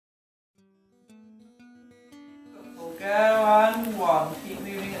Go, and 1. Keep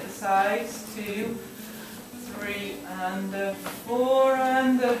moving at the sides. 2, 3, and 4,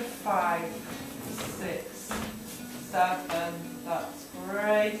 and 5, 6, 7. That's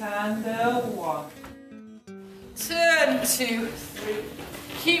great. And 1. Turn, 2, 3.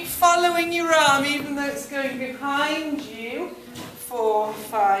 Keep following your arm even though it's going behind you. 4,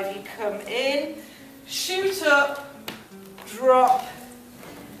 5. You come in, shoot up, drop,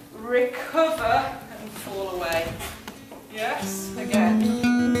 recover, and fall away. Yes, again.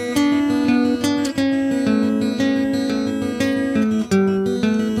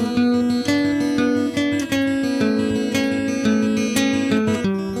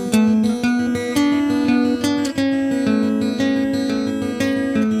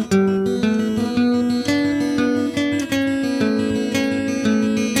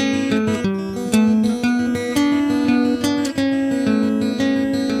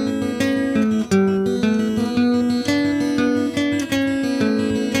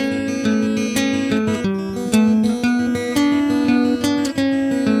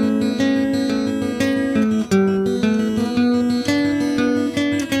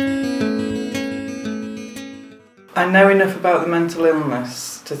 I know enough about the mental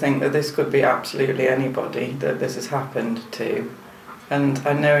illness to think that this could be absolutely anybody that this has happened to, and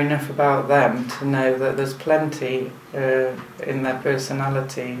I know enough about them to know that there's plenty in their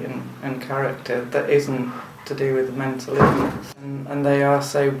personality and character that isn't to do with the mental illness, and they are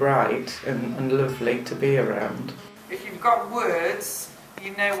so bright and lovely to be around. If you've got words,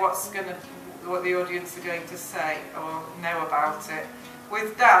 you know what the audience are going to say or know about it.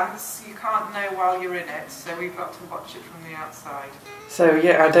 With dance, you can't know while you're in it, so we've got to watch it from the outside. So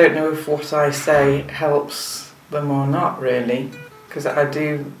yeah, I don't know if what I say helps them or not really, because I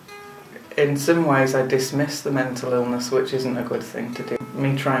do, in some ways I dismiss the mental illness, which isn't a good thing to do.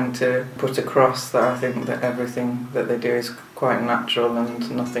 Me trying to put across that I think that everything that they do is quite natural and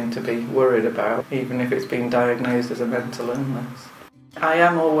nothing to be worried about, even if it's been diagnosed as a mental illness. I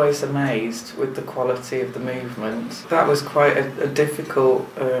am always amazed with the quality of the movement. That was quite a difficult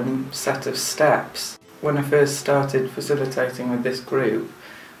set of steps. When I first started facilitating with this group,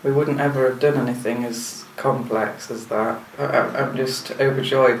 we wouldn't ever have done anything as complex as that. I'm just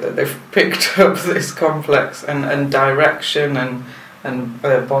overjoyed that they've picked up this complex and direction and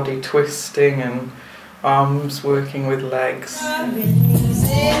body twisting and arms working with legs.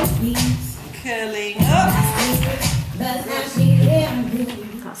 Curling up.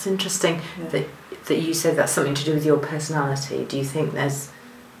 That's interesting that you said that's something to do with your personality. Do you think there's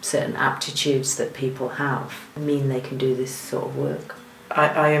certain aptitudes that people have mean they can do this sort of work?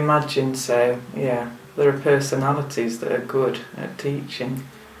 I imagine so, yeah. There are personalities that are good at teaching,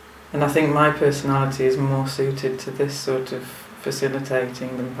 and I think my personality is more suited to this sort of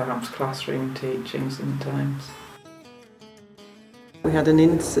facilitating than perhaps classroom teaching sometimes. We had an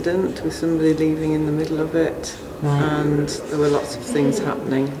incident with somebody leaving in the middle of it, and there were lots of things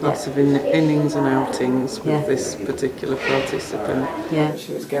happening, lots of innings and outings with this particular participant. Yeah.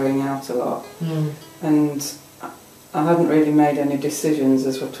 She was going out a lot, and I hadn't really made any decisions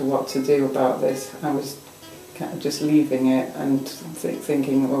as to what to do about this. I was kind of just leaving it and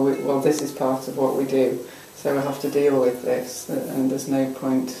thinking, well, this is part of what we do, so I have to deal with this, and there's no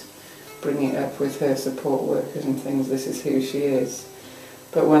point bringing it up with her support workers and things. This is who she is.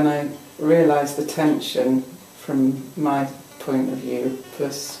 But when I realised the tension from my point of view,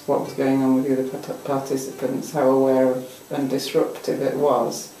 plus what was going on with the other participants, how aware of and disruptive it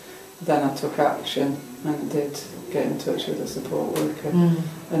was, then I took action and did get in touch with a support worker.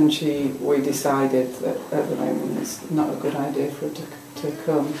 And we decided that at the moment it's not a good idea for her to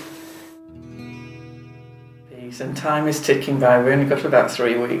come. And time is ticking by. We've only got about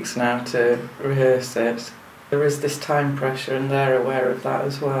 3 weeks now to rehearse it. There is this time pressure and they're aware of that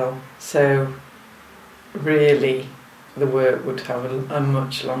as well. So really the work would have a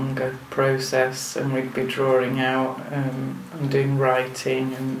much longer process, and we'd be drawing out and doing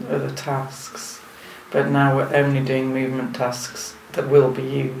writing and other tasks. But now we're only doing movement tasks that will be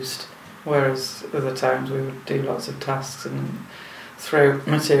used, whereas other times we would do lots of tasks and throw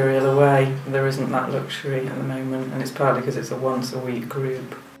material away. There isn't that luxury at the moment, and it's partly because it's a once a week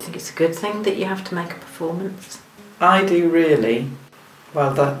group. I think it's a good thing that you have to make a performance. I do really.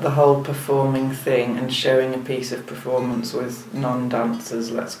 Well, the whole performing thing and showing a piece of performance with non-dancers,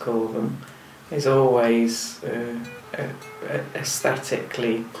 let's call them, is always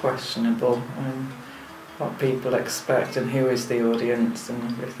aesthetically questionable, what people expect and who is the audience and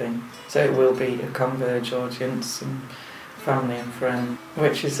everything. So it will be a converge audience and family and friends,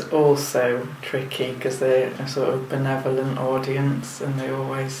 which is also tricky because they're a sort of benevolent audience and they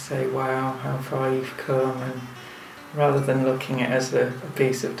always say, wow, how far you've come, and rather than looking at it as a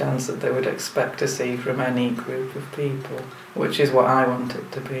piece of dance that they would expect to see from any group of people, which is what I want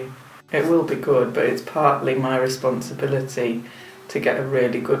it to be. It will be good, but it's partly my responsibility to get a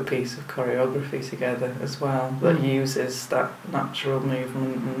really good piece of choreography together as well that uses that natural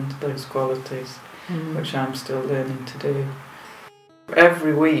movement and those qualities, which I'm still learning to do.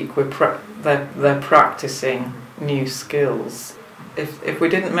 Every week they're practicing new skills. If we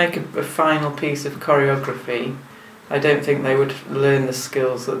didn't make a final piece of choreography, I don't think they would learn the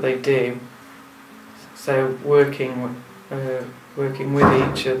skills that they do. So working with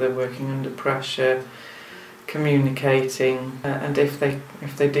each other, working under pressure, communicating, and if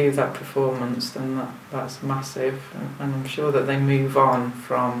they do that performance, then that's massive, and I'm sure that they move on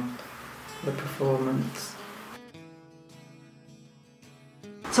from the performance.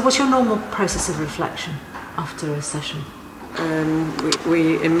 So what's your normal process of reflection after a session?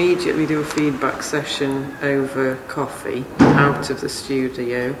 We immediately do a feedback session over coffee out of the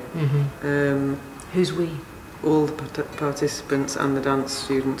studio. Who's we? All the participants and the dance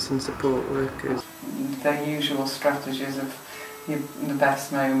students and support workers. Their usual strategies of the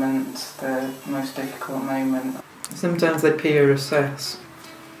best moment, the most difficult moment. Sometimes they peer assess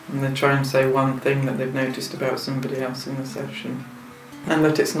and they try and say one thing that they've noticed about somebody else in the session. And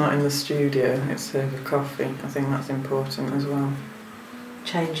that it's not in the studio, it's over coffee. I think that's important as well.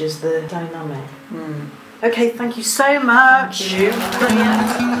 Changes the dynamic. Okay, thank you so much. Thank you.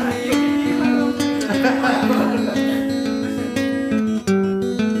 Brilliant.